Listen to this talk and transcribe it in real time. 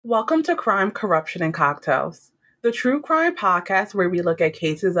Welcome to Crime, Corruption, and Cocktails, the true crime podcast where we look at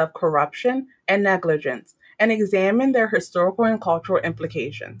cases of corruption and negligence and examine their historical and cultural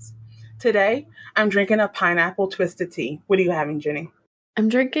implications. Today, I'm drinking a pineapple twisted tea. What are you having, Jenny? I'm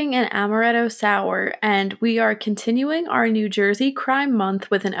drinking an amaretto sour, and we are continuing our New Jersey Crime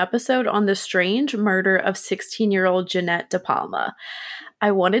Month with an episode on the strange murder of 16-year-old Jeanette DePalma.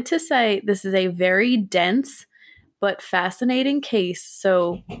 I wanted to say this is a very dense but fascinating case,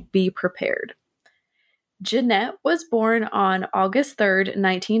 so be prepared. Jeanette was born on August 3rd,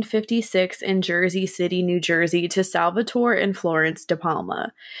 1956 in Jersey City, New Jersey to Salvatore and Florence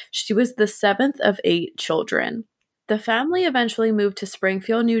DePalma. She was the seventh of 8 children. The family eventually moved to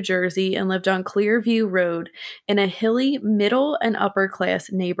Springfield, New Jersey and lived on Clearview Road in a hilly middle and upper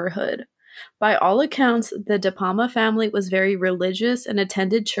class neighborhood. By all accounts, the DePalma family was very religious and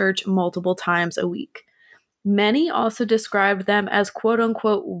attended church multiple times a week. Many also described them as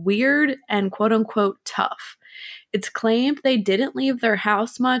quote-unquote weird and quote-unquote tough. It's claimed they didn't leave their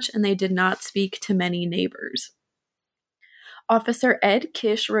house much and they did not speak to many neighbors. Officer Ed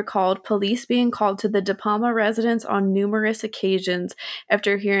Kish recalled police being called to the DePalma residence on numerous occasions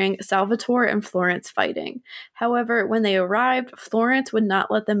after hearing Salvatore and Florence fighting. However, when they arrived, Florence would not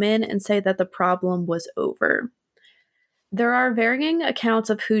let them in and say that the problem was over. There are varying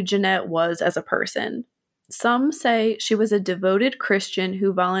accounts of who Jeanette was as a person. Some say she was a devoted Christian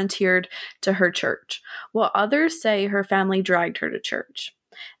who volunteered to her church, while others say her family dragged her to church.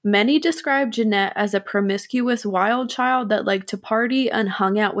 Many describe Jeanette as a promiscuous wild child that liked to party and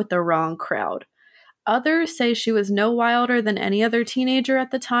hung out with the wrong crowd. Others say she was no wilder than any other teenager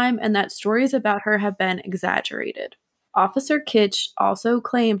at the time and that stories about her have been exaggerated. Officer Kitch also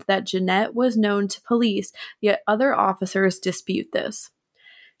claimed that Jeanette was known to police, yet other officers dispute this.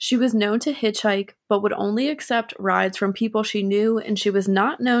 She was known to hitchhike, but would only accept rides from people she knew, and she was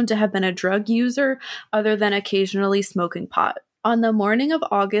not known to have been a drug user other than occasionally smoking pot. On the morning of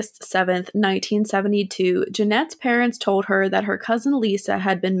August 7th, 1972, Jeanette's parents told her that her cousin Lisa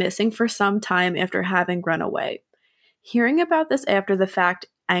had been missing for some time after having run away. Hearing about this after the fact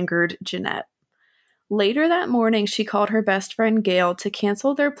angered Jeanette. Later that morning, she called her best friend Gail to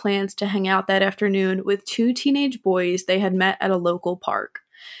cancel their plans to hang out that afternoon with 2 teenage boys they had met at a local park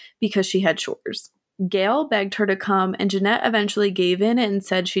because she had chores. Gail begged her to come, and Jeanette eventually gave in and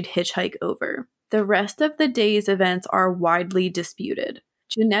said she'd hitchhike over. The rest of the day's events are widely disputed.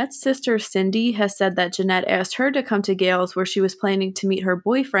 Jeanette's sister Cindy has said that Jeanette asked her to come to Gail's where she was planning to meet her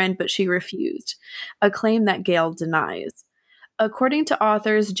boyfriend, but she refused, a claim that Gail denies. According to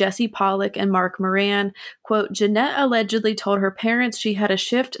authors Jesse Pollock and Mark Moran, quote, Jeanette allegedly told her parents she had a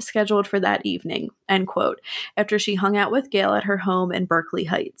shift scheduled for that evening, end quote, after she hung out with Gail at her home in Berkeley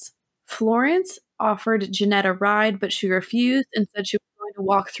Heights. Florence offered Jeanette a ride, but she refused and said she was going to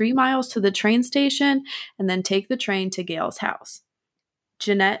walk 3 miles to the train station and then take the train to Gail's house.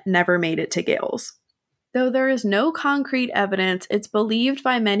 Jeanette never made it to Gail's. Though there is no concrete evidence, it's believed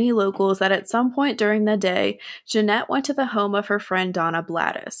by many locals that at some point during the day, Jeanette went to the home of her friend Donna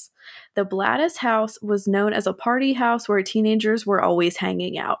Blattis. The Blattis house was known as a party house where teenagers were always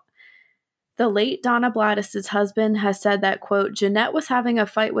hanging out. The late Donna Blattis' husband has said that, quote, Jeanette was having a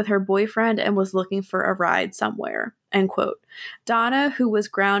fight with her boyfriend and was looking for a ride somewhere, end quote. Donna, who was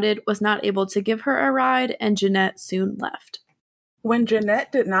grounded, was not able to give her a ride, and Jeanette soon left. When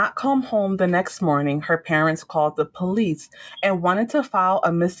Jeanette did not come home the next morning, her parents called the police and wanted to file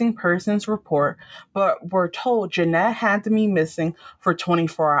a missing persons report, but were told Jeanette had to be missing for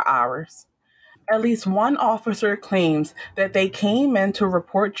 24 hours. At least one officer claims that they came in to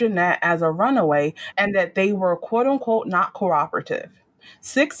report Jeanette as a runaway and that they were quote-unquote not cooperative.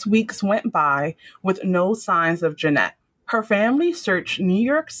 6 weeks went by with no signs of Jeanette. Her family searched New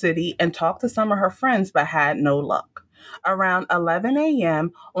York City and talked to some of her friends but had no luck. Around 11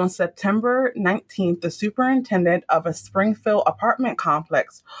 a.m. on September 19th, the superintendent of a Springfield apartment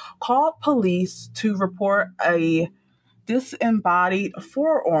complex called police to report a disembodied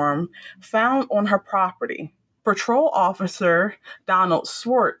forearm found on her property. Patrol officer Donald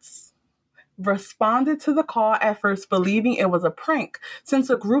Swartz responded to the call at first believing it was a prank since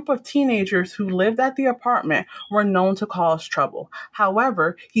a group of teenagers who lived at the apartment were known to cause trouble.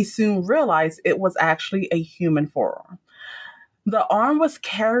 However, he soon realized it was actually a human forearm. The arm was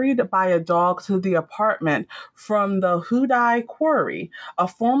carried by a dog to the apartment from the Hudai Quarry, a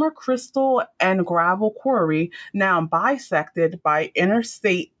former crystal and gravel quarry now bisected by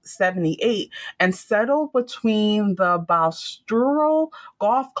Interstate 78 and settled between the Balsturo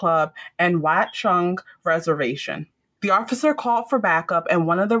Golf Club and Watchung Reservation. The officer called for backup, and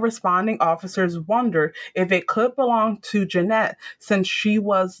one of the responding officers wondered if it could belong to Jeanette since she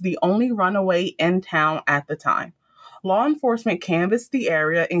was the only runaway in town at the time. Law enforcement canvassed the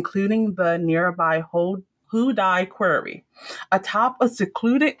area, including the nearby Hudai Quarry, atop a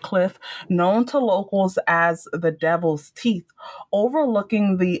secluded cliff known to locals as the Devil's Teeth,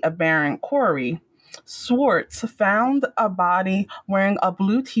 overlooking the aberrant quarry. Swartz found a body wearing a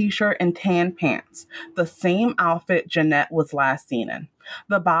blue t-shirt and tan pants, the same outfit Jeanette was last seen in.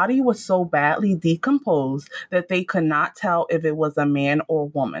 The body was so badly decomposed that they could not tell if it was a man or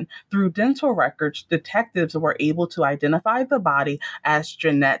woman. Through dental records, detectives were able to identify the body as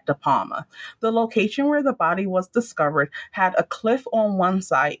Jeanette DePalma. The location where the body was discovered had a cliff on one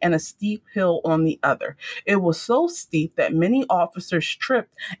side and a steep hill on the other. It was so steep that many officers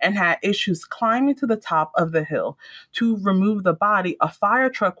tripped and had issues climbing to the top of the hill. To remove the body, a fire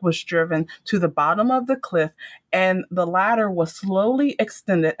truck was driven to the bottom of the cliff, and the ladder was slowly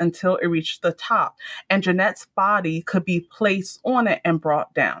extended until it reached the top, and Jeanette's body could be placed on it and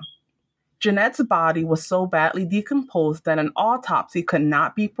brought down. Jeanette's body was so badly decomposed that an autopsy could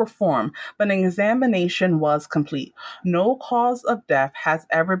not be performed, but an examination was complete. No cause of death has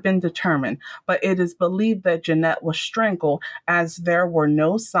ever been determined, but it is believed that Jeanette was strangled as there were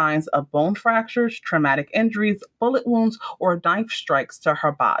no signs of bone fractures, traumatic injuries, bullet wounds, or knife strikes to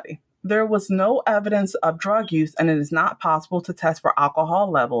her body. There was no evidence of drug use, and it is not possible to test for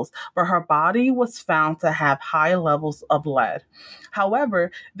alcohol levels, but her body was found to have high levels of lead. However,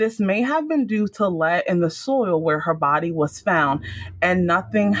 this may have been due to lead in the soil where her body was found, and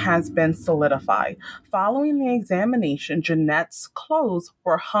nothing has been solidified. Following the examination, Jeanette's clothes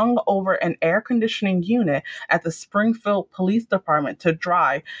were hung over an air conditioning unit at the Springfield Police Department to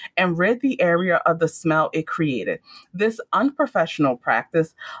dry and rid the area of the smell it created. This unprofessional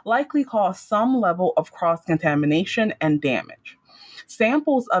practice likely caused some level of cross-contamination and damage.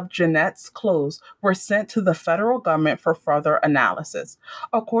 Samples of Jeanette's clothes were sent to the federal government for further analysis.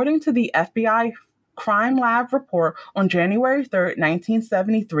 According to the FBI Crime Lab report on January 3,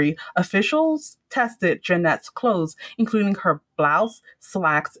 1973, officials tested Jeanette's clothes, including her blouse,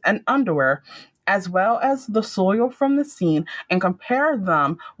 slacks, and underwear, as well as the soil from the scene, and compared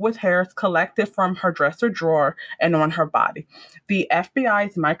them with hairs collected from her dresser drawer and on her body. The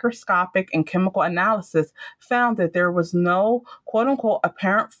FBI's microscopic and chemical analysis found that there was no quote-unquote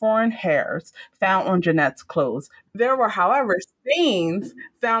apparent foreign hairs found on Jeanette's clothes. There were, however, stains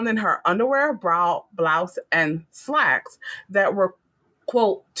found in her underwear, blouse, and slacks that were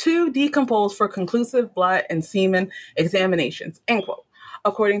quote, too decomposed for conclusive blood and semen examinations, end quote,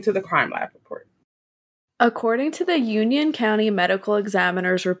 according to the Crime Lab report. According to the Union County Medical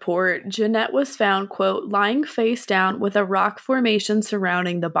Examiner's report, Jeanette was found, quote, lying face down with a rock formation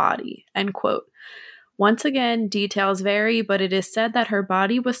surrounding the body, end quote. Once again, details vary, but it is said that her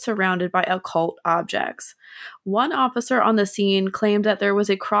body was surrounded by occult objects. One officer on the scene claimed that there was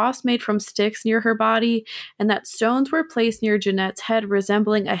a cross made from sticks near her body and that stones were placed near Jeanette's head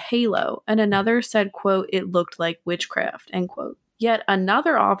resembling a halo, and another said, quote, it looked like witchcraft, end quote. Yet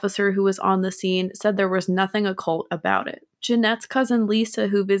another officer who was on the scene said there was nothing occult about it. Jeanette's cousin Lisa,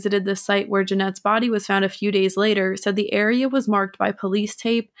 who visited the site where Jeanette's body was found a few days later, said the area was marked by police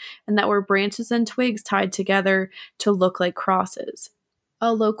tape and that were branches and twigs tied together to look like crosses.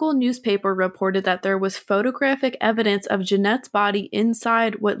 A local newspaper reported that there was photographic evidence of Jeanette's body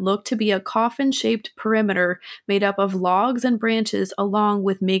inside what looked to be a coffin-shaped perimeter made up of logs and branches along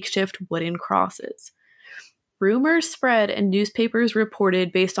with makeshift wooden crosses. Rumors spread and newspapers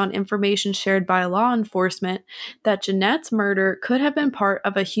reported, based on information shared by law enforcement, that Jeanette's murder could have been part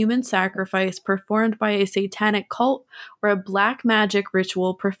of a human sacrifice performed by a satanic cult or a black magic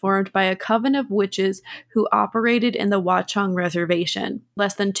ritual performed by a coven of witches who operated in the Watchung Reservation,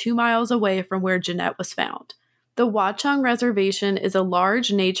 less than 2 miles away from where Jeanette was found. The Watchung Reservation is a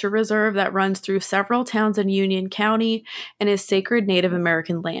large nature reserve that runs through several towns in Union County and is sacred Native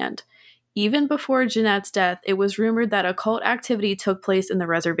American land. Even before Jeanette's death, it was rumored that occult activity took place in the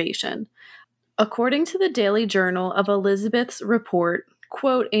reservation. According to the Daily Journal of Elizabeth's report,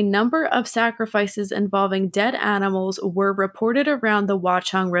 quote, a number of sacrifices involving dead animals were reported around the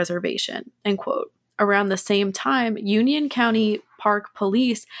Watchung Reservation, end quote. Around the same time, Union County Park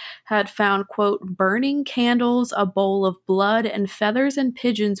Police had found, quote, burning candles, a bowl of blood, and feathers and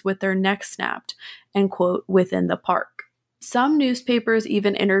pigeons with their necks snapped, end quote, within the park. Some newspapers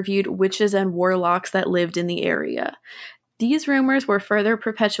even interviewed witches and warlocks that lived in the area. These rumors were further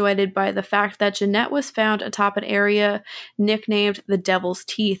perpetuated by the fact that Jeannette was found atop an area nicknamed the Devil's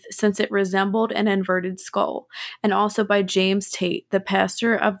Teeth since it resembled an inverted skull, and also by James Tate, the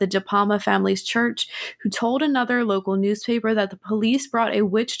pastor of the DePalma family's church, who told another local newspaper that the police brought a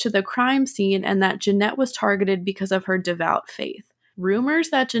witch to the crime scene and that Jeannette was targeted because of her devout faith. Rumors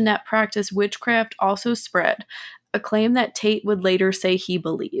that Jeannette practiced witchcraft also spread, a claim that Tate would later say he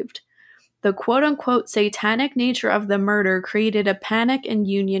believed. The quote-unquote satanic nature of the murder created a panic in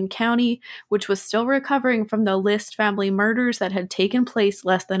Union County, which was still recovering from the List family murders that had taken place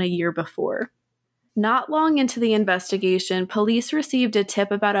less than a year before. Not long into the investigation, police received a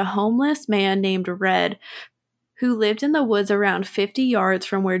tip about a homeless man named Red, who lived in the woods around 50 yards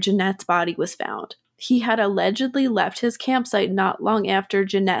from where Jeannette's body was found. He had allegedly left his campsite not long after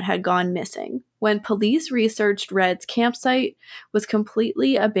Jeannette had gone missing. When police researched Red's campsite, was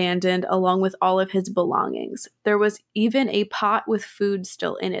completely abandoned along with all of his belongings. There was even a pot with food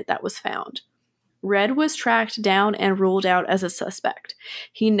still in it that was found. Red was tracked down and ruled out as a suspect.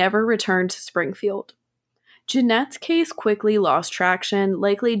 He never returned to Springfield. Jeannette's case quickly lost traction,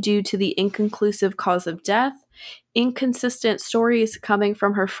 likely due to the inconclusive cause of death, inconsistent stories coming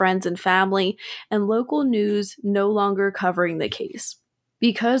from her friends and family, and local news no longer covering the case.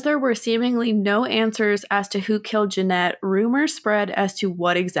 Because there were seemingly no answers as to who killed Jeannette, rumors spread as to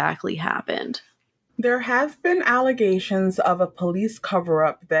what exactly happened. There have been allegations of a police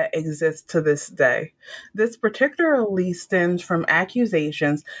cover-up that exists to this day. This particularly stems from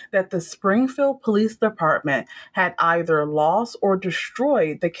accusations that the Springfield Police Department had either lost or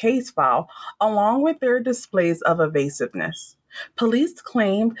destroyed the case file, along with their displays of evasiveness. Police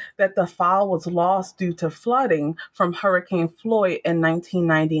claimed that the file was lost due to flooding from Hurricane Floyd in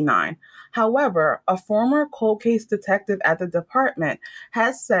 1999. However, a former cold case detective at the department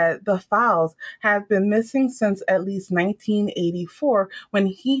has said the files have been missing since at least 1984 when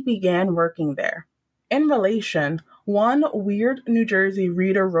he began working there. In relation, one Weird New Jersey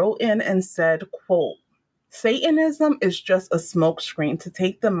reader wrote in and said, quote, "Satanism is just a smokescreen to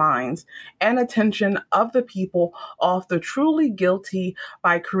take the minds and attention of the people off the truly guilty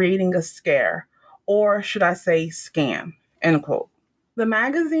by creating a scare, or should I say scam," end quote. The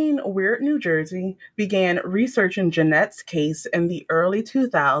magazine Weird New Jersey began researching Jeannette's case in the early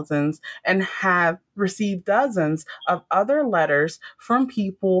 2000s and have received dozens of other letters from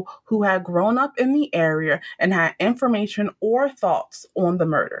people who had grown up in the area and had information or thoughts on the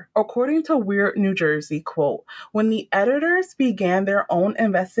murder. According to Weird New Jersey, quote, "When the editors began their own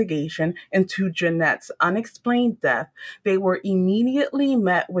investigation into Jeannette's unexplained death, they were immediately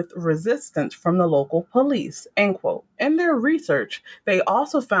met with resistance from the local police," end quote. In their research, they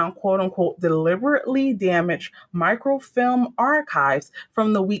also found quote-unquote deliberately damaged microfilm archives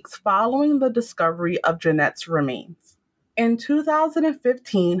from the weeks following the discovery of Jeannette's remains. In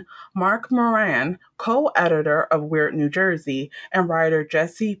 2015, Mark Moran, co-editor of Weird New Jersey, and writer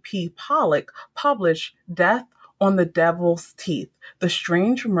Jesse P. Pollock published Death on the Devil's Teeth, the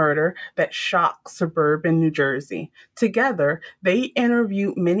strange murder that shocked suburban New Jersey. Together, they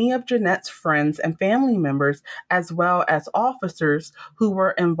interviewed many of Jeannette's friends and family members, as well as officers who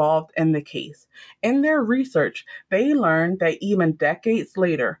were involved in the case. In their research, they learned that even decades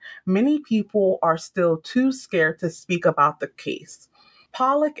later, many people are still too scared to speak about the case.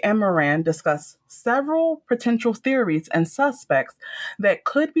 Pollock and Moran discuss several potential theories and suspects that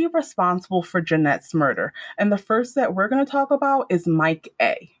could be responsible for Jeannette's murder, and the first that we're going to talk about is Mike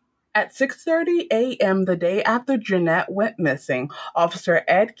A. At 6:30 a.m. the day after Jeannette went missing, Officer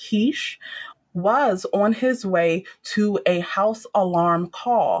Ed Keish was on his way to a house alarm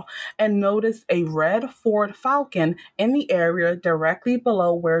call and noticed a red Ford Falcon in the area directly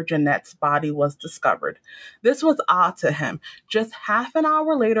below where Jeannette's body was discovered. This was odd to him. Just half an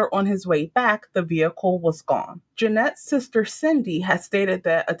hour later on his way back, the vehicle was gone. Jeannette's sister Cindy had stated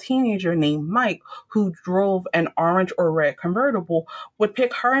that a teenager named Mike, who drove an orange or red convertible, would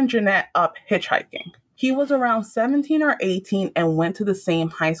pick her and Jeannette up hitchhiking. He was around 17 or 18 and went to the same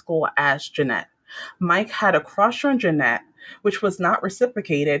high school as Jeannette. Mike had a crush on Jeannette, which was not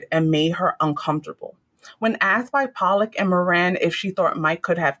reciprocated and made her uncomfortable. When asked by Pollock and Moran if she thought Mike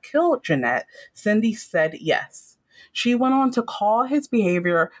could have killed Jeannette, Cindy said yes. She went on to call his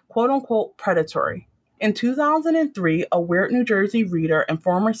behavior quote-unquote predatory. In 2003, a Weird New Jersey reader and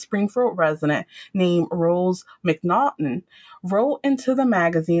former Springfield resident named Rose McNaughton wrote into the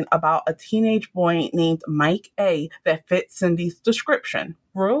magazine about a teenage boy named Mike A. that fit Cindy's description.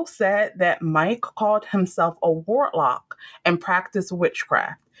 Rose said that Mike called himself a warlock and practiced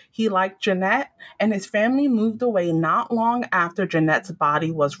witchcraft. He liked Jeanette, and his family moved away not long after Jeanette's body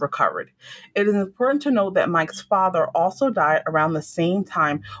was recovered. It is important to note that Mike's father also died around the same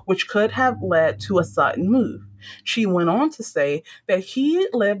time, which could have led to a sudden move. She went on to say that he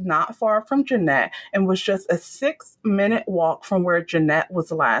lived not far from Jeanette and was just a 6-minute walk from where Jeanette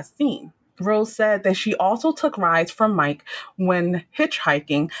was last seen. Rose said that she also took rides from Mike when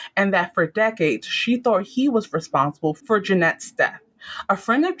hitchhiking and that for decades she thought he was responsible for Jeanette's death. A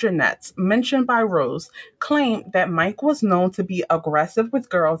friend of Jeanette's, mentioned by Rose, claimed that Mike was known to be aggressive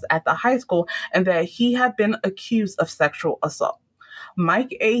with girls at the high school and that he had been accused of sexual assault.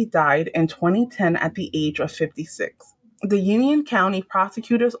 Mike A. died in 2010 at the age of 56. The Union County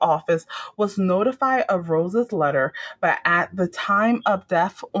Prosecutor's Office was notified of Rose's letter, but at the time of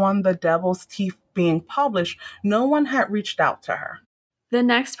Death on the Devil's Teeth being published, no one had reached out to her. The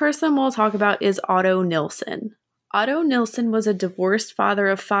next person we'll talk about is Otto Nilsson. Otto Nilsson was a divorced father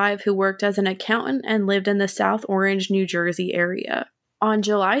of 5 who worked as an accountant and lived in the South Orange, New Jersey area. On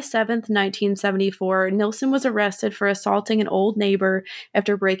July 7, 1974, Nilsson was arrested for assaulting an old neighbor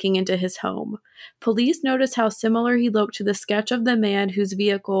after breaking into his home. Police noticed how similar he looked to the sketch of the man whose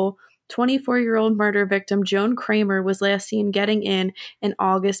vehicle 24-year-old murder victim Joan Kramer was last seen getting in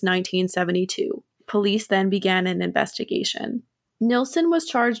August 1972. Police then began an investigation. Nilsson was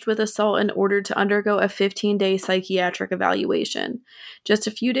charged with assault and ordered to undergo a 15-day psychiatric evaluation. Just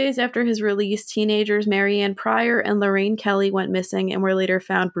a few days after his release, teenagers Marianne Pryor and Lorraine Kelly went missing and were later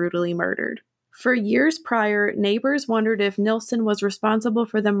found brutally murdered. For years prior, neighbors wondered if Nilsson was responsible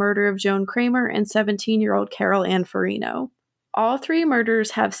for the murder of Joan Kramer and 17-year-old Carol Ann Farino. All 3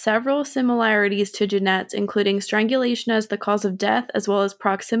 murders have several similarities to Jeanette's, including strangulation as the cause of death, as well as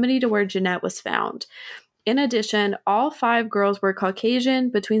proximity to where Jeanette was found. In addition, all 5 girls were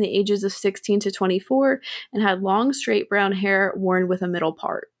Caucasian, between the ages of 16 to 24, and had long, straight brown hair worn with a middle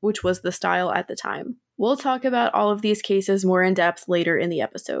part, which was the style at the time. We'll talk about all of these cases more in depth later in the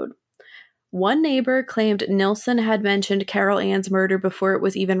episode. One neighbor claimed Nilsson had mentioned Carol Ann's murder before it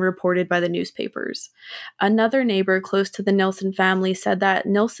was even reported by the newspapers. Another neighbor close to the Nilsson family said that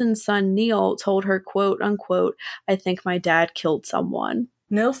Nilsson's son Neil told her, quote unquote, "I think my dad killed someone."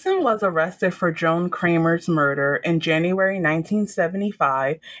 Nilsson was arrested for Joan Kramer's murder in January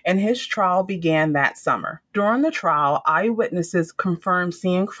 1975, and his trial began that summer. During the trial, eyewitnesses confirmed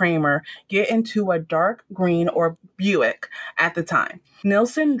seeing Kramer get into a dark green or Buick at the time.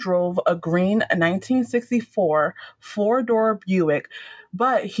 Nilsson drove a green 1964 four-door Buick,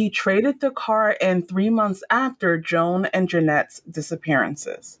 but he traded the car in 3 months after Joan and Jeanette's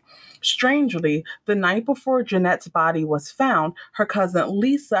disappearances. Strangely, the night before Jeanette's body was found, her cousin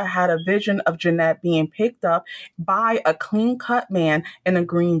Lisa had a vision of Jeanette being picked up by a clean-cut man in a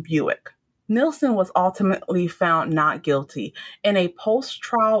green Buick. Nilsson was ultimately found not guilty. In a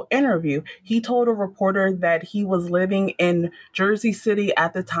post-trial interview, he told a reporter that he was living in Jersey City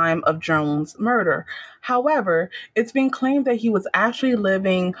at the time of Joan's murder. However, it's been claimed that he was actually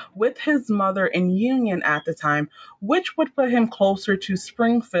living with his mother in Union at the time, which would put him closer to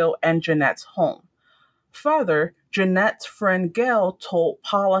Springfield and Jeanette's home. Further, Jeanette's friend Gail told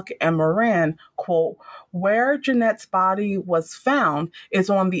Pollock and Moran, quote, "Where Jeanette's body was found is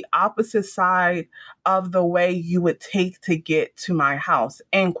on the opposite side of the way you would take to get to my house,"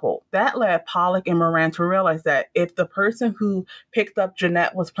 end quote. That led Pollock and Moran to realize that if the person who picked up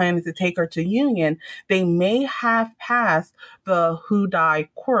Jeanette was planning to take her to Union, they may have passed the who died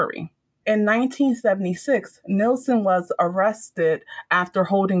query. In 1976, Nilsson was arrested after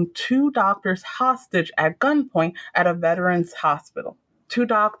holding 2 doctors hostage at gunpoint at a veterans hospital. 2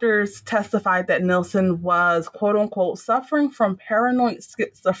 doctors testified that Nilsson was, quote-unquote, suffering from paranoid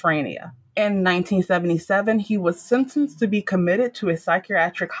schizophrenia. In 1977, he was sentenced to be committed to a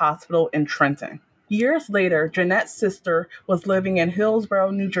psychiatric hospital in Trenton. Years later, Jeanette's sister was living in Hillsborough,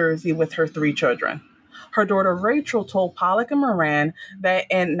 New Jersey with her 3 children. Her daughter Rachel told Pollock and Moran that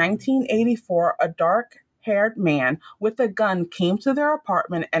in 1984, a dark-haired man with a gun came to their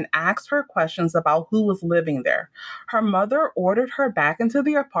apartment and asked her questions about who was living there. Her mother ordered her back into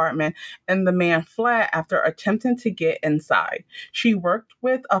the apartment, and the man fled after attempting to get inside. She worked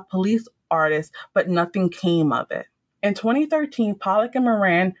with a police artist, but nothing came of it. In 2013, Pollock and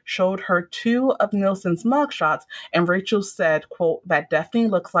Moran showed her 2 of Nilsson's mugshots, and Rachel said, quote, "That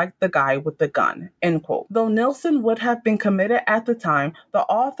definitely looks like the guy with the gun," end quote. Though Nilsson would have been committed at the time, the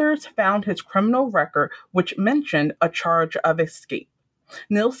authors found his criminal record, which mentioned a charge of escape.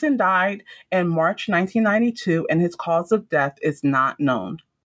 Nilsson died in March 1992, and his cause of death is not known.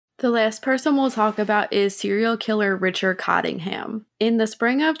 The last person we'll talk about is serial killer Richard Cottingham. In the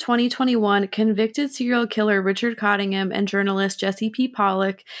spring of 2021, convicted serial killer Richard Cottingham and journalist Jesse P.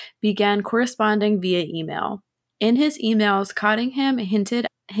 Pollock began corresponding via email. In his emails, Cottingham hinted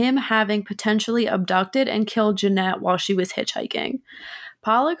him having potentially abducted and killed Jeanette while she was hitchhiking.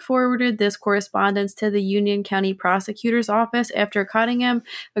 Pollock forwarded this correspondence to the Union County Prosecutor's Office after Cottingham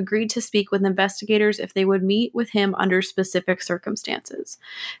agreed to speak with investigators if they would meet with him under specific circumstances.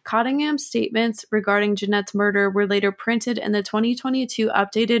 Cottingham's statements regarding Jeanette's murder were later printed in the 2022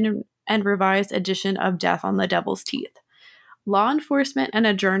 updated and revised edition of Death on the Devil's Teeth. Law enforcement and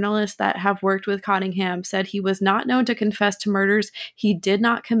a journalist that have worked with Cottingham said he was not known to confess to murders he did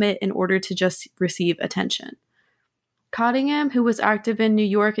not commit in order to just receive attention. Cottingham, who was active in New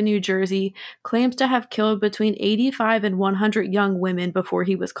York and New Jersey, claims to have killed between 85 and 100 young women before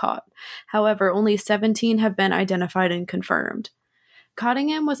he was caught. However, only 17 have been identified and confirmed.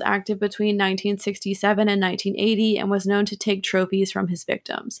 Cottingham was active between 1967 and 1980 and was known to take trophies from his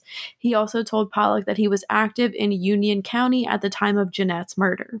victims. He also told Pollock that he was active in Union County at the time of Jeanette's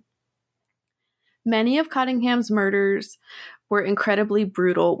murder. Many of Cottingham's murders were incredibly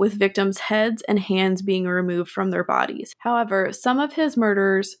brutal, with victims' heads and hands being removed from their bodies. However, some of his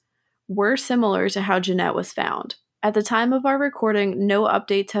murders were similar to how Jeanette was found. At the time of our recording, no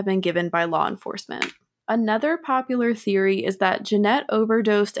updates have been given by law enforcement. Another popular theory is that Jeanette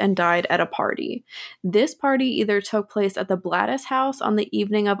overdosed and died at a party. This party either took place at the Blattis house on the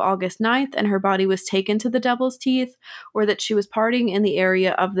evening of August 9th and her body was taken to the Devil's Teeth, or that she was partying in the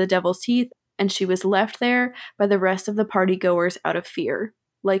area of the Devil's Teeth and she was left there by the rest of the partygoers out of fear.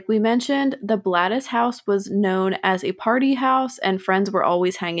 Like we mentioned, the Blattis house was known as a party house and friends were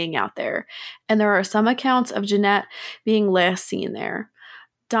always hanging out there. And there are some accounts of Jeanette being last seen there.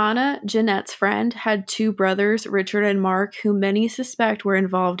 Donna, Jeanette's friend, had two brothers, Richard and Mark, who many suspect were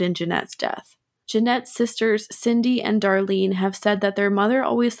involved in Jeanette's death. Jeanette's sisters, Cindy and Darlene, have said that their mother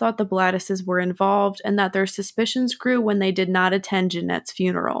always thought the Blattises were involved and that their suspicions grew when they did not attend Jeanette's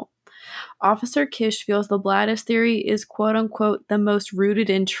funeral. Officer Kish feels the Blattis theory is quote-unquote the most rooted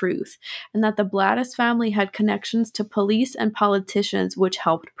in truth, and that the Blattis family had connections to police and politicians which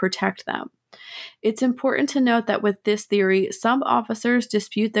helped protect them. It's important to note that with this theory, some officers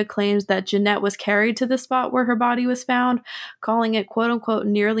dispute the claims that Jeanette was carried to the spot where her body was found, calling it quote-unquote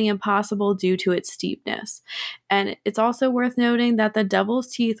nearly impossible due to its steepness. And it's also worth noting that the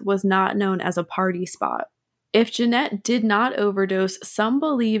Devil's Teeth was not known as a party spot. If Jeanette did not overdose, some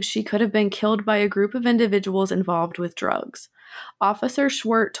believe she could have been killed by a group of individuals involved with drugs. Officer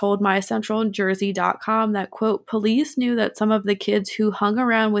Schwert told MyCentralJersey.com that, quote, police knew that some of the kids who hung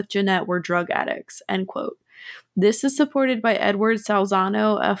around with Jeanette were drug addicts, end quote. This is supported by Edward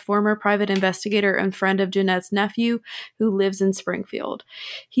Salzano, a former private investigator and friend of Jeanette's nephew who lives in Springfield.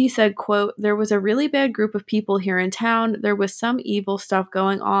 He said, quote, there was a really bad group of people here in town. There was some evil stuff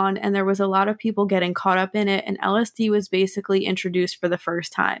going on, and there was a lot of people getting caught up in it, and LSD was basically introduced for the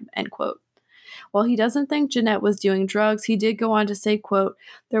first time, end quote. While he doesn't think Jeanette was doing drugs, he did go on to say, quote,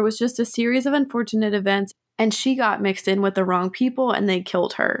 there was just a series of unfortunate events, and she got mixed in with the wrong people, and they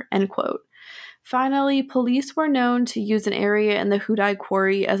killed her, end quote. Finally, police were known to use an area in the Hudai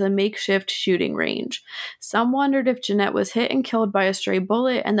Quarry as a makeshift shooting range. Some wondered if Jeanette was hit and killed by a stray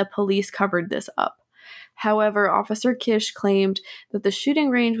bullet, and the police covered this up. However, Officer Kish claimed that the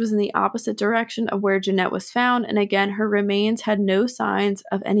shooting range was in the opposite direction of where Jeanette was found, and again, her remains had no signs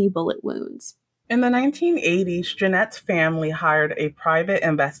of any bullet wounds. In the 1980s, Jeanette's family hired a private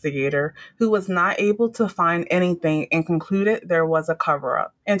investigator who was not able to find anything and concluded there was a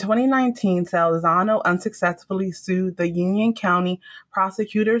cover-up. In 2019, Salzano unsuccessfully sued the Union County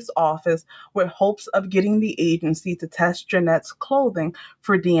Prosecutor's Office with hopes of getting the agency to test Jeanette's clothing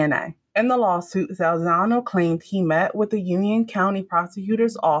for DNA. In the lawsuit, Salzano claimed he met with the Union County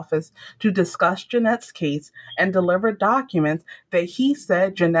Prosecutor's Office to discuss Jeanette's case and deliver documents that he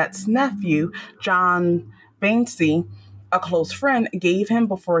said Jeanette's nephew, John Banksy, a close friend, gave him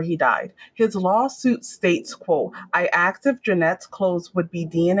before he died. His lawsuit states, quote, I asked if Jeanette's clothes would be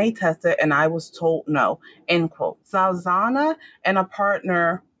DNA tested and I was told no, end quote. Salzana and a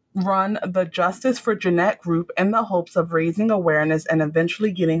partner run the Justice for Jeanette group in the hopes of raising awareness and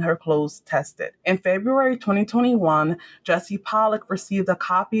eventually getting her clothes tested. In February 2021, Jesse Pollock received a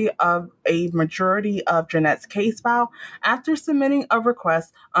copy of a majority of Jeanette's case file after submitting a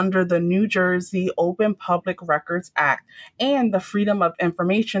request under the New Jersey Open Public Records Act and the Freedom of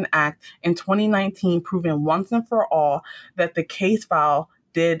Information Act in 2019, proving once and for all that the case file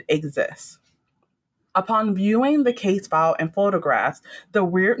did exist. Upon viewing the case file and photographs, the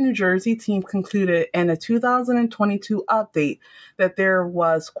Weird New Jersey team concluded in a 2022 update that there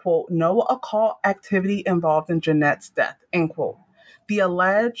was, quote, no occult activity involved in Jeanette's death, end quote. The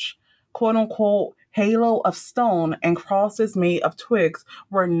alleged, quote unquote, halo of stone and crosses made of twigs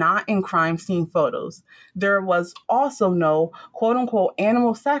were not in crime scene photos. There was also no, quote unquote,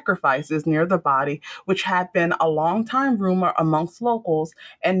 animal sacrifices near the body, which had been a long time rumor amongst locals,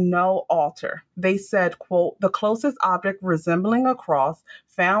 and no altar. They said, quote, the closest object resembling a cross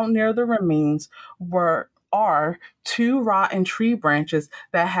found near the remains are two rotten tree branches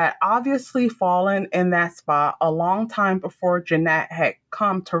that had obviously fallen in that spot a long time before Jeanette had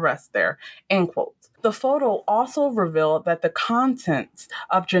come to rest there, end quote. The photo also revealed that the contents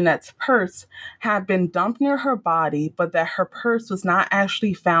of Jeanette's purse had been dumped near her body, but that her purse was not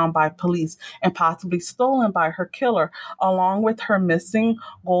actually found by police and possibly stolen by her killer, along with her missing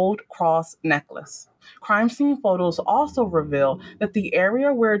gold cross necklace. Crime scene photos also reveal that the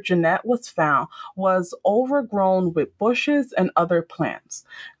area where Jeanette was found was overgrown with bushes and other plants.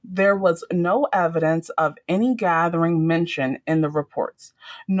 There was no evidence of any gathering mentioned in the reports.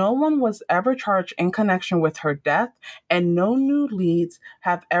 No one was ever charged in connection with her death, and no new leads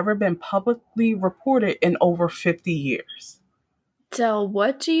have ever been publicly reported in over 50 years. Del,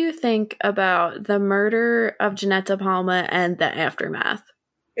 what do you think about the murder of Jeanette DePalma and the aftermath?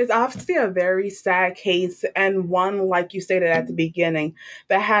 It's obviously a very sad case, and one, like you stated at the beginning,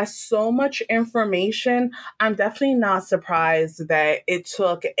 that has so much information. I'm definitely not surprised that it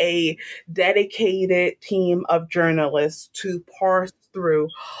took a dedicated team of journalists to parse through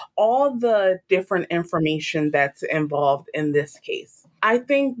all the different information that's involved in this case. I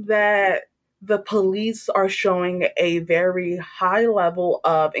think that the police are showing a very high level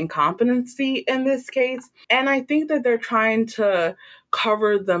of incompetency in this case. And I think that they're trying to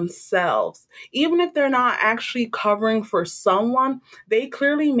cover themselves. Even if they're not actually covering for someone, they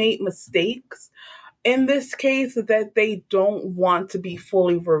clearly made mistakes in this case that they don't want to be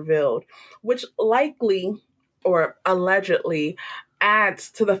fully revealed, which likely or allegedly adds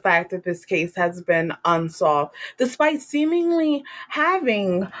to the fact that this case has been unsolved, despite seemingly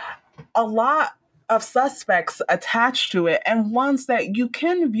having a lot of suspects attached to it and ones that you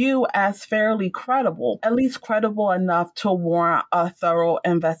can view as fairly credible, at least credible enough to warrant a thorough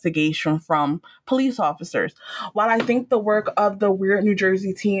investigation from police officers. While I think the work of the Weird New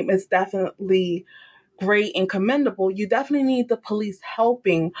Jersey team is definitely great and commendable, you definitely need the police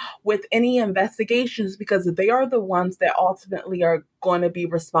helping with any investigations because they are the ones that ultimately are going to be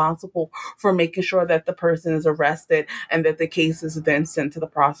responsible for making sure that the person is arrested and that the case is then sent to the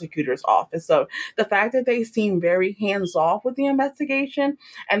prosecutor's office. So the fact that they seem very hands off with the investigation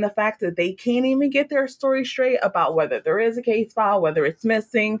and the fact that they can't even get their story straight about whether there is a case file, whether it's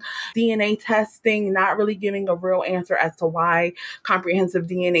missing, DNA testing, not really giving a real answer as to why comprehensive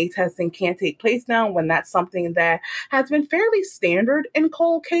DNA testing can't take place now when that's something that has been fairly standard in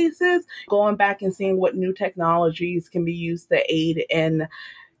cold cases. Going back and seeing what new technologies can be used to aid in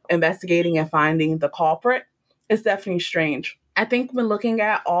investigating and finding the culprit is definitely strange. I think when looking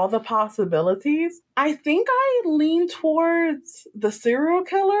at all the possibilities, I think I lean towards the serial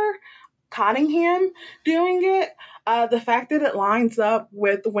killer, Cottingham, doing it. The fact that it lines up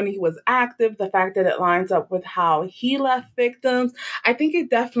with when he was active, the fact that it lines up with how he left victims, I think it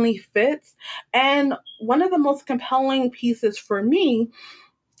definitely fits. And one of the most compelling pieces for me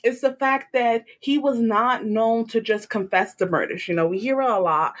is the fact that he was not known to just confess to murders. You know, we hear a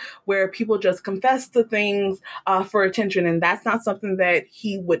lot where people just confess to things for attention, and that's not something that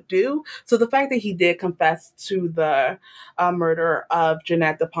he would do. So the fact that he did confess to the murder of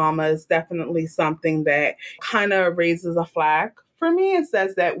Jeanette DePalma is definitely something that kind of raises a flag. For me, it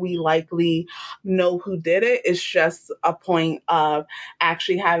says that we likely know who did it. It's just a point of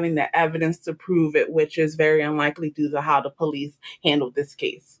actually having the evidence to prove it, which is very unlikely due to how the police handled this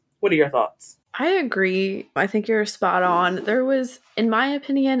case. What are your thoughts? I agree. I think you're spot on. There was, in my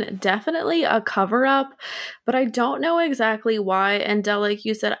opinion, definitely a cover up, but I don't know exactly why. And Del, like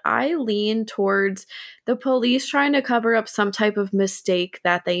you said, I lean towards the police trying to cover up some type of mistake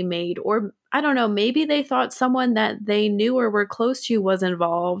that they made. Or I don't know, maybe they thought someone that they knew or were close to was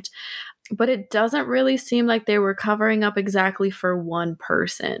involved, but it doesn't really seem like they were covering up exactly for one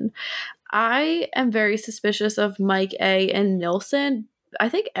person. I am very suspicious of Mike A. and Nilsson. I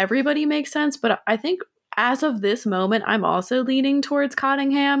think everybody makes sense, but I think as of this moment, I'm also leaning towards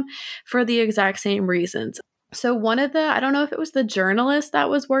Cottingham for the exact same reasons. So one of the, I don't know if it was the journalist that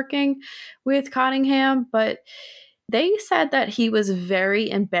was working with Cottingham, but they said that he was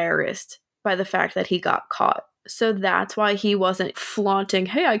very embarrassed by the fact that he got caught. So that's why he wasn't flaunting,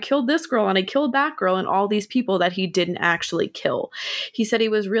 hey, I killed this girl and I killed that girl and all these people that he didn't actually kill. He said he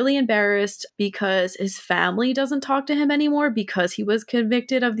was really embarrassed because his family doesn't talk to him anymore because he was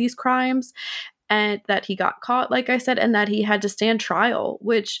convicted of these crimes and that he got caught, like I said, and that he had to stand trial,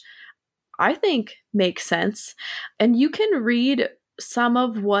 which I think makes sense. And you can read some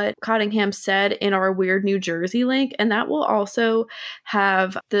of what Cottingham said in our Weird New Jersey link, and that will also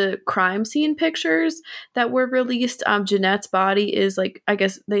have the crime scene pictures that were released. Jeanette's body is, like, I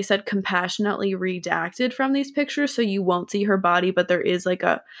guess they said, compassionately redacted from these pictures, so you won't see her body, but there is like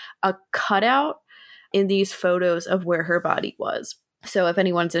a cutout in these photos of where her body was. So if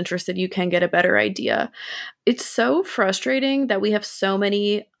anyone's interested, you can get a better idea. It's so frustrating that we have so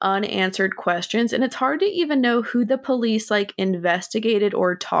many unanswered questions, and it's hard to even know who the police like investigated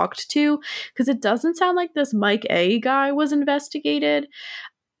or talked to, because it doesn't sound like this Mike A guy was investigated.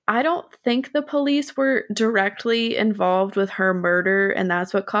 I don't think the police were directly involved with her murder, and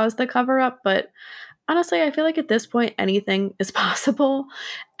that's what caused the cover up, but honestly, I feel like at this point, anything is possible.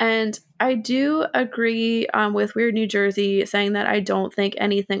 And I do agree with Weird New Jersey saying that I don't think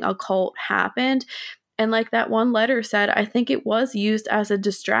anything occult happened. And like that one letter said, I think it was used as a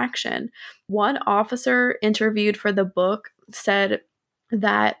distraction. One officer interviewed for the book said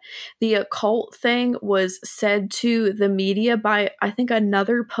that the occult thing was said to the media by, I think,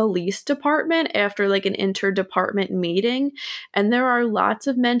 another police department after like an interdepartment meeting. And there are lots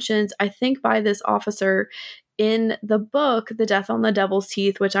of mentions, I think, by this officer in the book, The Death on the Devil's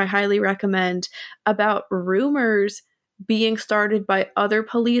Teeth, which I highly recommend, about rumors being started by other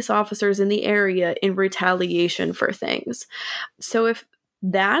police officers in the area in retaliation for things. So if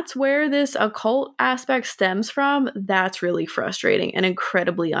that's where this occult aspect stems from, that's really frustrating and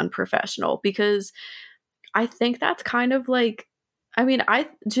incredibly unprofessional, because I think that's kind of like, I mean,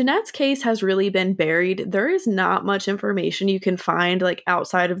 Jeanette's case has really been buried. There is not much information you can find like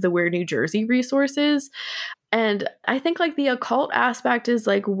outside of the Weird New Jersey resources. And I think like the occult aspect is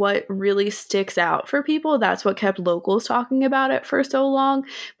like what really sticks out for people. That's what kept locals talking about it for so long.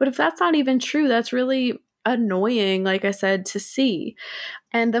 But if that's not even true, that's really annoying, like I said, to see.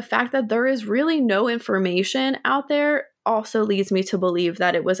 And the fact that there is really no information out there also leads me to believe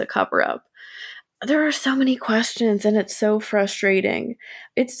that it was a cover up. There are so many questions and it's so frustrating.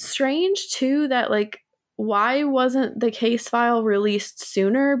 It's strange too that like, why wasn't the case file released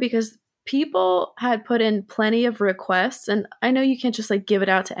sooner? Because people had put in plenty of requests, and I know you can't just like give it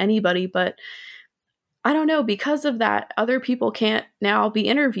out to anybody, but I don't know, because of that, other people can't now be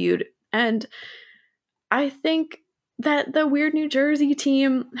interviewed. And I think that the Weird New Jersey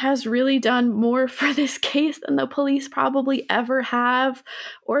team has really done more for this case than the police probably ever have,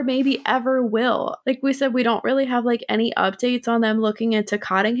 or maybe ever will. Like we said, we don't really have like any updates on them looking into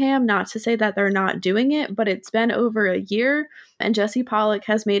Cottingham, not to say that they're not doing it, but it's been over a year, and Jesse Pollock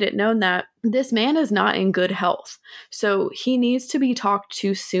has made it known that this man is not in good health. So he needs to be talked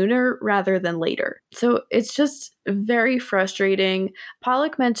to sooner rather than later. So it's just very frustrating.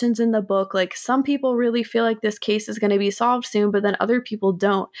 Pollock mentions in the book, like, some people really feel like this case is going to be solved soon, but then other people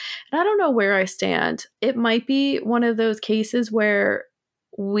don't. And I don't know where I stand. It might be one of those cases where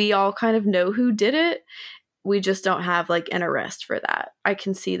we all kind of know who did it. We just don't have like an arrest for that. I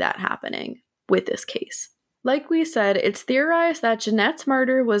can see that happening with this case. Like we said, it's theorized that Jeanette's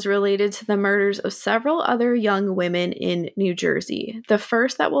murder was related to the murders of several other young women in New Jersey. The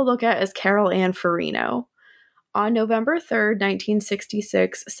first that we'll look at is Carol Ann Farino. On November 3rd,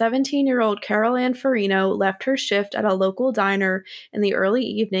 1966, 17-year-old Carol Ann Farino left her shift at a local diner in the early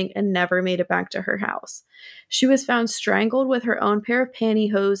evening and never made it back to her house. She was found strangled with her own pair of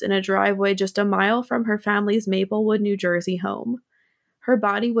pantyhose in a driveway just a mile from her family's Maplewood, New Jersey home. Her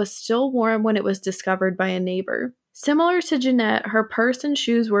body was still warm when it was discovered by a neighbor. Similar to Jeanette, her purse and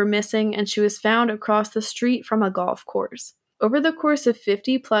shoes were missing, and she was found across the street from a golf course. Over the course of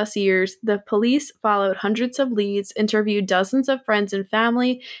 50-plus years, the police followed hundreds of leads, interviewed dozens of friends and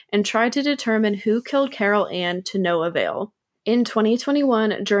family, and tried to determine who killed Carol Ann to no avail. In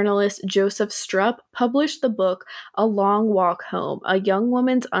 2021, journalist Joseph Strupp published the book A Long Walk Home, a young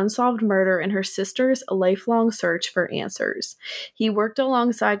woman's unsolved murder and her sister's lifelong search for answers. He worked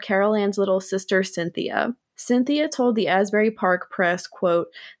alongside Carol Ann's little sister, Cynthia. Cynthia told the Asbury Park Press, quote,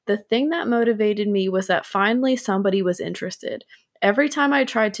 "The thing that motivated me was that finally somebody was interested. Every time I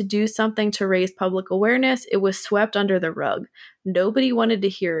tried to do something to raise public awareness, it was swept under the rug. Nobody wanted to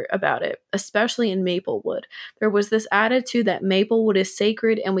hear about it, especially in Maplewood. There was this attitude that Maplewood is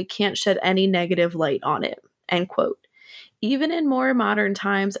sacred and we can't shed any negative light on it." End quote. Even in more modern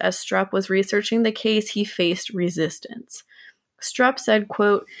times, as Strupp was researching the case, he faced resistance. Strupp said,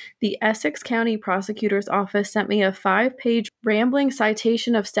 quote, "The Essex County Prosecutor's Office sent me a 5-page rambling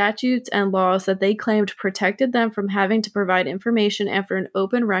citation of statutes and laws that they claimed protected them from having to provide information after an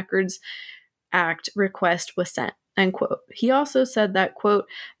Open Records Act request was sent." End quote. He also said that, quote,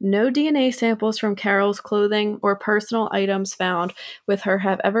 "No DNA samples from Carol's clothing or personal items found with her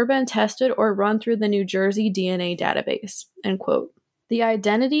have ever been tested or run through the New Jersey DNA database." End quote. The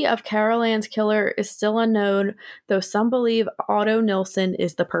identity of Carol Ann's killer is still unknown, though some believe Otto Nilsson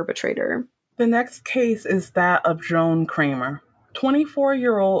is the perpetrator. The next case is that of Joan Kramer.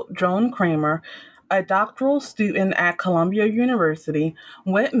 24-year-old Joan Kramer, a doctoral student at Columbia University,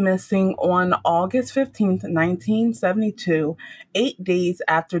 went missing on August 15, 1972, 8 days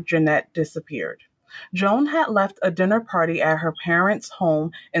after Jeanette disappeared. Joan had left a dinner party at her parents'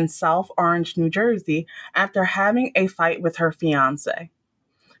 home in South Orange, New Jersey, after having a fight with her fiancé.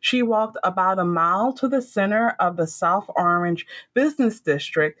 She walked about a mile to the center of the South Orange business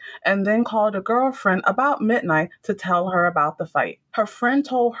district and then called a girlfriend about midnight to tell her about the fight. Her friend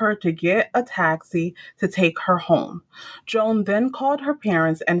told her to get a taxi to take her home. Joan then called her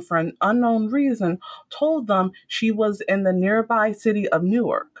parents and for an unknown reason told them she was in the nearby city of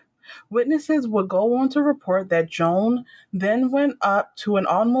Newark. Witnesses would go on to report that Joan then went up to an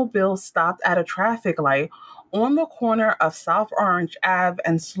automobile stopped at a traffic light on the corner of South Orange Ave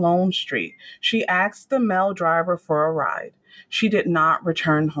and Sloane Street. She asked the male driver for a ride. She did not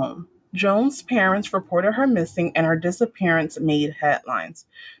return home. Joan's parents reported her missing and her disappearance made headlines.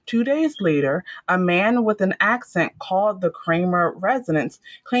 2 days later, a man with an accent called the Kramer residence,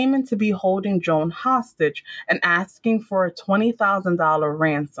 claiming to be holding Joan hostage and asking for a $20,000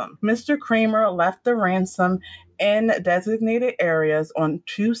 ransom. Mr. Kramer left the ransom in designated areas on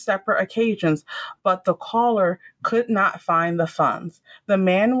 2 separate occasions, but the caller could not find the funds. The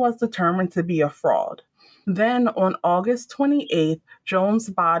man was determined to be a fraud. Then, on August 28th,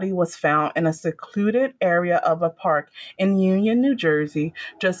 Joan's body was found in a secluded area of a park in Union, New Jersey,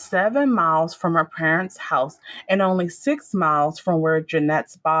 just 7 miles from her parents' house and only 6 miles from where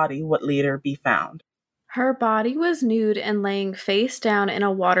Jeanette's body would later be found. Her body was nude and laying face down in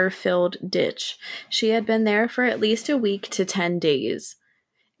a water-filled ditch. She had been there for at least a week to 10 days.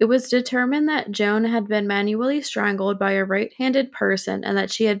 It was determined that Joan had been manually strangled by a right-handed person and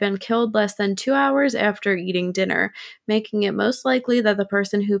that she had been killed less than 2 hours after eating dinner, making it most likely that the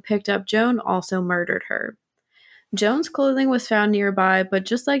person who picked up Joan also murdered her. Joan's clothing was found nearby, but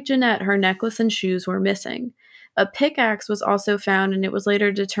just like Jeanette, her necklace and shoes were missing. A pickaxe was also found, and it was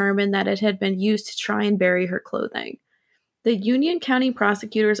later determined that it had been used to try and bury her clothing. The Union County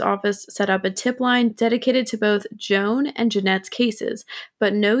Prosecutor's Office set up a tip line dedicated to both Joan and Jeanette's cases,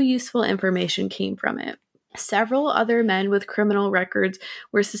 but no useful information came from it. Several other men with criminal records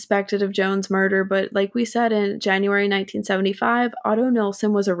were suspected of Joan's murder, but like we said, in January 1975, Otto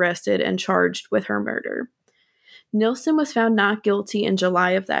Nilsson was arrested and charged with her murder. Nilsson was found not guilty in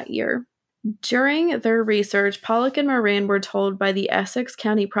July of that year. During their research, Pollock and Moran were told by the Essex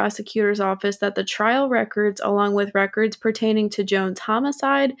County Prosecutor's Office that the trial records, along with records pertaining to Joan's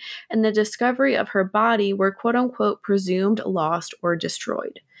homicide and the discovery of her body, were quote-unquote presumed lost or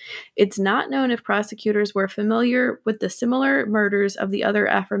destroyed. It's not known if prosecutors were familiar with the similar murders of the other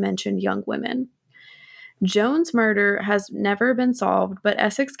aforementioned young women. Joan's murder has never been solved, but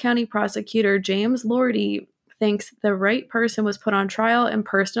Essex County Prosecutor James Lordy thinks the right person was put on trial and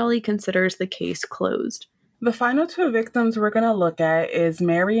personally considers the case closed. The final 2 victims we're going to look at is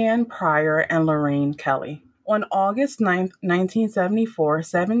Mary Ann Pryor and Lorraine Kelly. On August 9, 1974,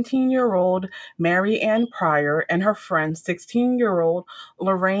 17-year-old Mary Ann Pryor and her friend, 16-year-old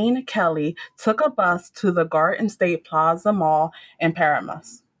Lorraine Kelly, took a bus to the Garden State Plaza Mall in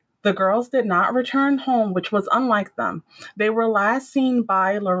Paramus. The girls did not return home, which was unlike them. They were last seen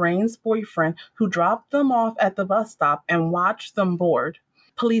by Lorraine's boyfriend, who dropped them off at the bus stop and watched them board.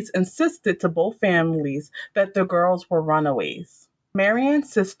 Police insisted to both families that the girls were runaways. Marianne's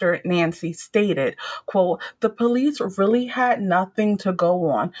sister, Nancy, stated, quote, "The police really had nothing to go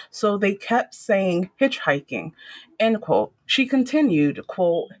on, so they kept saying hitchhiking," end quote. She continued,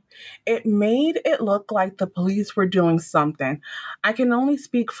 quote, "It made it look like the police were doing something. I can only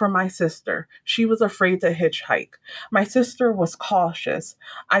speak for my sister. She was afraid to hitchhike. My sister was cautious.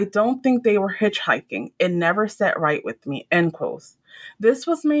 I don't think they were hitchhiking. It never sat right with me," end quote. This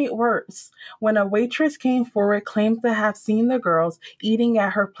was made worse when a waitress came forward claimed to have seen the girls eating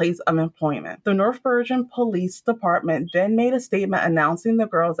at her place of employment. The North Virgin Police Department then made a statement announcing the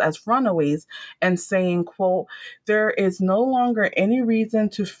girls as runaways and saying, quote, "There is no longer any reason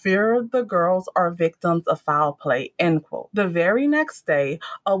to fear the girls are victims of foul play," end quote. The very next day,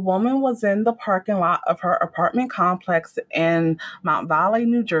 a woman was in the parking lot of her apartment complex in Mount Valley,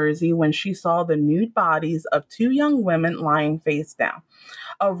 New Jersey, when she saw the nude bodies of two young women lying face down.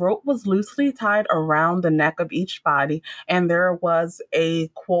 A rope was loosely tied around the neck of each body, and there was a,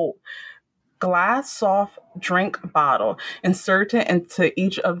 quote, "glass soft drink bottle inserted into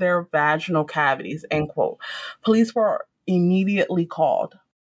each of their vaginal cavities," end quote. Police were immediately called.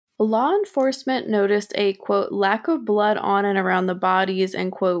 Law enforcement noticed a, quote, "lack of blood on and around the bodies,"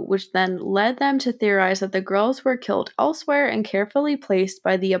 end quote, which then led them to theorize that the girls were killed elsewhere and carefully placed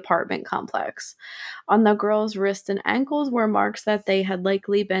by the apartment complex. On the girls' wrists and ankles were marks that they had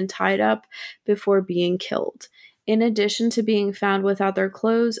likely been tied up before being killed. In addition to being found without their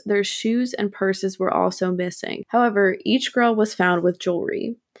clothes, their shoes and purses were also missing. However, each girl was found with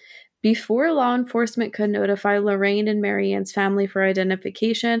jewelry. Before law enforcement could notify Lorraine and Marianne's family for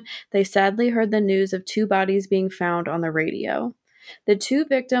identification, they sadly heard the news of two bodies being found on the radio. The two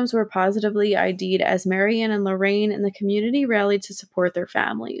victims were positively ID'd as Marianne and Lorraine, and the community rallied to support their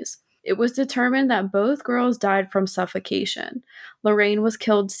families. It was determined that both girls died from suffocation. Lorraine was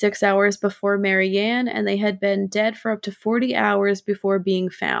killed 6 hours before Marianne, and they had been dead for up to 40 hours before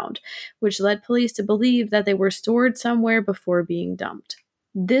being found, which led police to believe that they were stored somewhere before being dumped.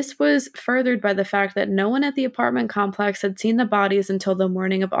 This was furthered by the fact that no one at the apartment complex had seen the bodies until the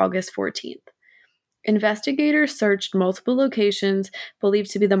morning of August 14th. Investigators searched multiple locations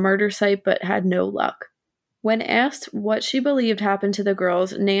believed to be the murder site but had no luck. When asked what she believed happened to the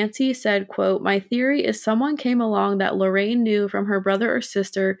girls, Nancy said, quote, "My theory is someone came along that Lorraine knew from her brother or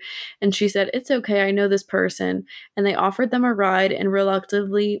sister, and she said, 'It's okay, I know this person,' and they offered them a ride, and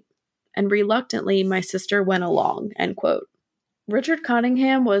reluctantly my sister went along," end quote. Richard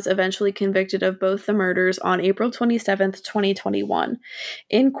Cunningham was eventually convicted of both the murders on April 27, 2021.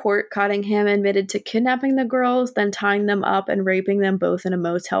 In court, Cunningham admitted to kidnapping the girls, then tying them up and raping them both in a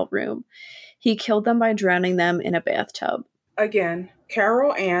motel room. He killed them by drowning them in a bathtub. Again,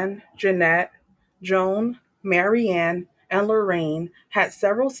 Carol Ann, Jeanette, Joan, Marianne, and Lorraine had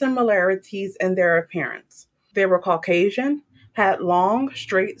several similarities in their appearance. They were Caucasian, had long,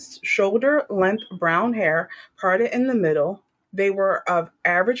 straight, shoulder-length brown hair parted in the middle. They were of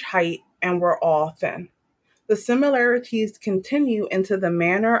average height and were all thin. The similarities continue into the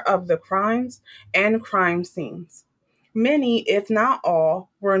manner of the crimes and crime scenes. Many, if not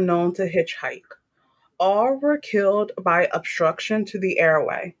all, were known to hitchhike. All were killed by obstruction to the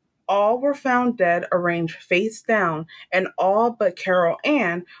airway. All were found dead, arranged face down, and all but Carol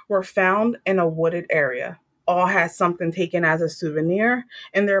Ann were found in a wooded area. All had something taken as a souvenir,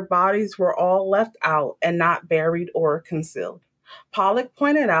 and their bodies were all left out and not buried or concealed. Pollock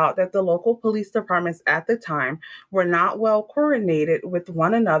pointed out that the local police departments at the time were not well coordinated with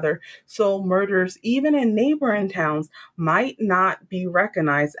one another, so murders, even in neighboring towns, might not be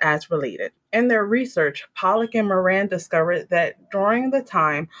recognized as related. In their research, Pollock and Moran discovered that during the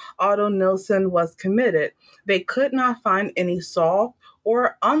time Otto Nilsson was committed, they could not find any solved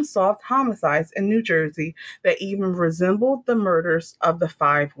or unsolved homicides in New Jersey that even resembled the murders of the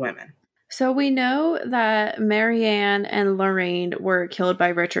 5 women. So we know that Marianne and Lorraine were killed by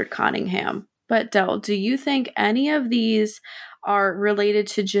Richard Cunningham. But Del, do you think any of these are related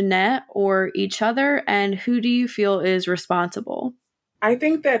to Jeanette or each other? And who do you feel is responsible? I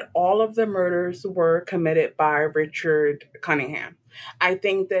think that all of the murders were committed by Richard Cunningham. I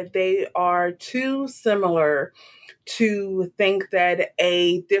think that they are too similar to think that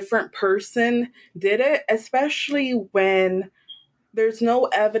a different person did it, especially when there's no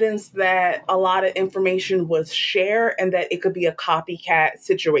evidence that a lot of information was shared and that it could be a copycat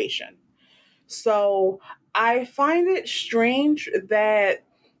situation. So I find it strange that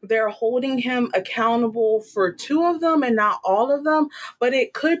they're holding him accountable for 2 of them and not all of them, but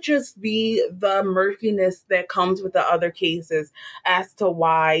it could just be the murkiness that comes with the other cases as to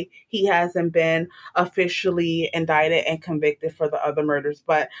why he hasn't been officially indicted and convicted for the other murders.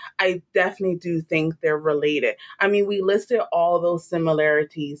 But I definitely do think they're related. I mean, we listed all those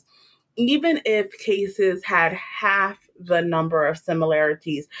similarities. Even if cases had half the number of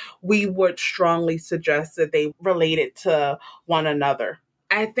similarities, we would strongly suggest that they related to one another.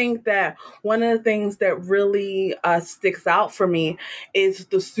 I think that one of the things that really sticks out for me is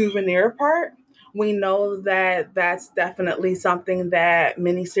the souvenir part. We know that that's definitely something that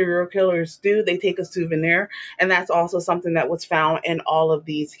many serial killers do. They take a souvenir, and that's also something that was found in all of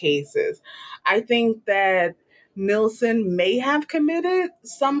these cases. I think that Nilsen may have committed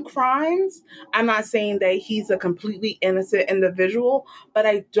some crimes. I'm not saying that he's a completely innocent individual, but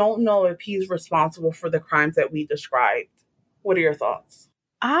I don't know if he's responsible for the crimes that we described. What are your thoughts?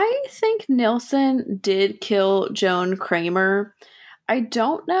 I think Nilsen did kill Joan Kramer. I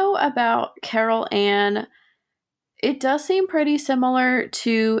don't know about Carol Ann. It does seem pretty similar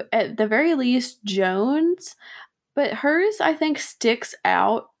to, at the very least, Joan's, but hers, I think, sticks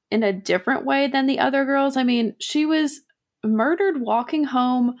out in a different way than the other girls. I mean, she was murdered walking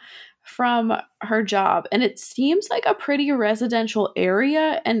home from her job, and it seems like a pretty residential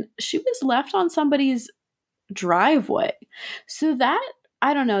area, and she was left on somebody's driveway. So that,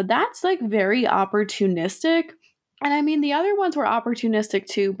 I don't know, that's like very opportunistic. And I mean, the other ones were opportunistic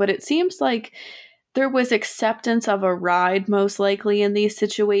too, but it seems like there was acceptance of a ride most likely in these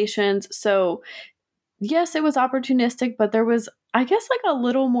situations. So, yes, it was opportunistic, but there was, I guess, like a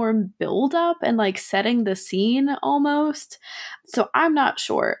little more build up and like setting the scene almost. So, I'm not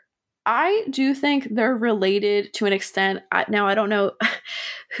sure. I do think they're related to an extent. Now, I don't know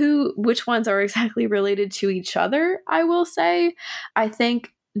which ones are exactly related to each other, I will say. I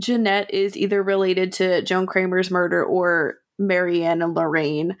think Jeanette is either related to Joan Kramer's murder or Marianne and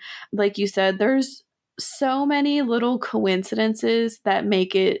Lorraine. Like you said, there's so many little coincidences that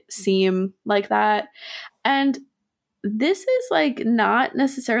make it seem like that. And this is like not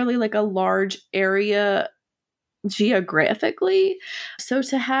necessarily like a large area geographically. So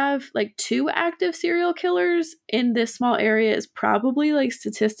to have like two active serial killers in this small area is probably like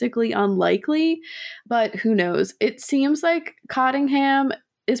statistically unlikely, but who knows? It seems like Cottingham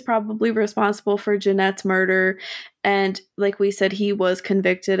is probably responsible for Jeanette's murder. And like we said, he was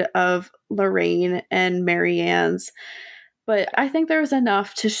convicted of Lorraine and Marianne's. But I think there's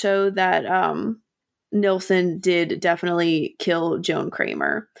enough to show that Nilsen did definitely kill Joan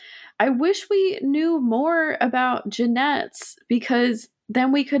Kramer. I wish we knew more about Jeanette's, because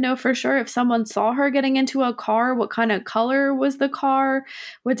then we could know for sure if someone saw her getting into a car, what kind of color was the car?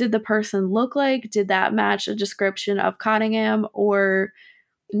 What did the person look like? Did that match a description of Cottingham or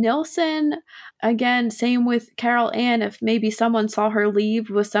Nilsen? Again, same with Carol Ann. If maybe someone saw her leave,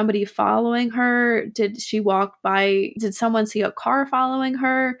 was somebody following her? Did she walk by? Did someone see a car following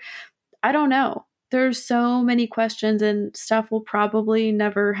her? I don't know. There's so many questions and stuff we'll probably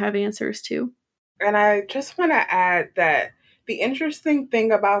never have answers to. And I just want to add that the interesting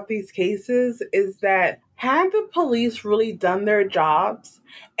thing about these cases is that had the police really done their jobs,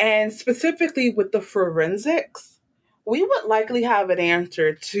 and specifically with the forensics, we would likely have an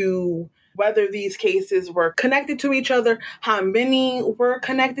answer to whether these cases were connected to each other, how many were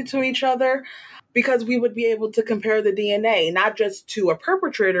connected to each other, because we would be able to compare the DNA, not just to a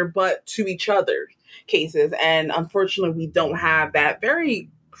perpetrator, but to each other's cases. And unfortunately, we don't have that very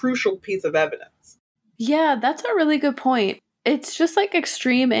crucial piece of evidence. Yeah, that's a really good point. It's just like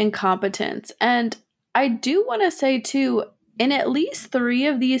extreme incompetence. And I do want to say, too, in at least 3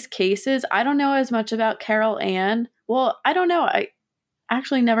 of these cases, I don't know as much about Carol Ann. Well, I don't know. I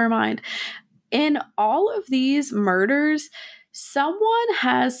actually, never mind. In all of these murders, someone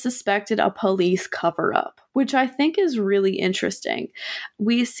has suspected a police cover up, which I think is really interesting.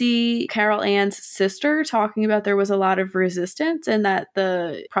 We see Carol Ann's sister talking about there was a lot of resistance and that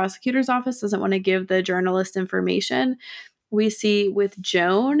the prosecutor's office doesn't want to give the journalist information. We see with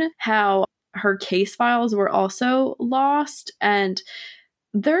Joan how her case files were also lost, and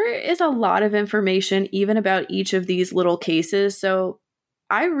there is a lot of information even about each of these little cases. So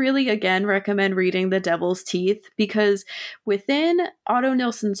I really, again, recommend reading The Devil's Teeth, because within Otto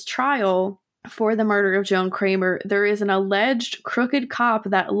Nilsen's trial for the murder of Joan Kramer, there is an alleged crooked cop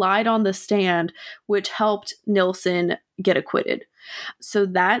that lied on the stand, which helped Nilsen get acquitted. So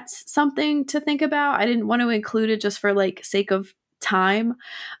that's something to think about. I didn't want to include it just for like sake of time.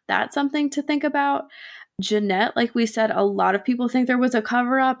 That's something to think about. Jeanette, like we said, a lot of people think there was a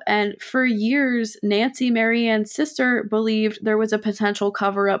cover up. And for years, Nancy, Marianne's sister, believed there was a potential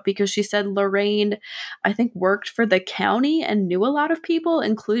cover up because she said Lorraine, I think, worked for the county and knew a lot of people,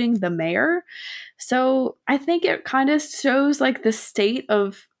 including the mayor. So I think it kind of shows like the state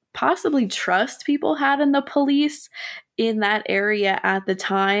of possibly trust people had in the police in that area at the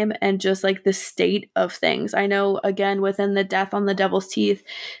time, and just like the state of things. I know, again, within the Death on the Devil's Teeth,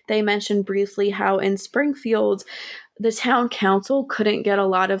 they mentioned briefly how in Springfield, the town council couldn't get a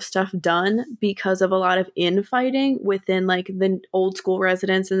lot of stuff done because of a lot of infighting within like the old school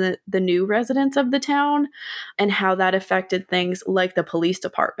residents and the new residents of the town, and how that affected things like the police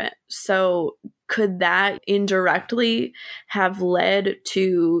department. So could that indirectly have led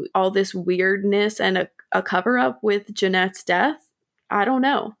to all this weirdness and a cover up with Jeanette's death? I don't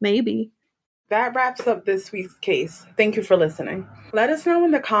know. Maybe. That wraps up this week's case. Thank you for listening. Let us know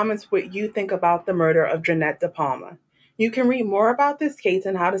in the comments what you think about the murder of Jeanette DePalma. You can read more about this case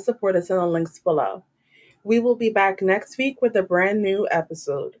and how to support us in the links below. We will be back next week with a brand new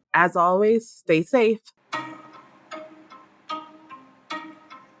episode. As always, stay safe.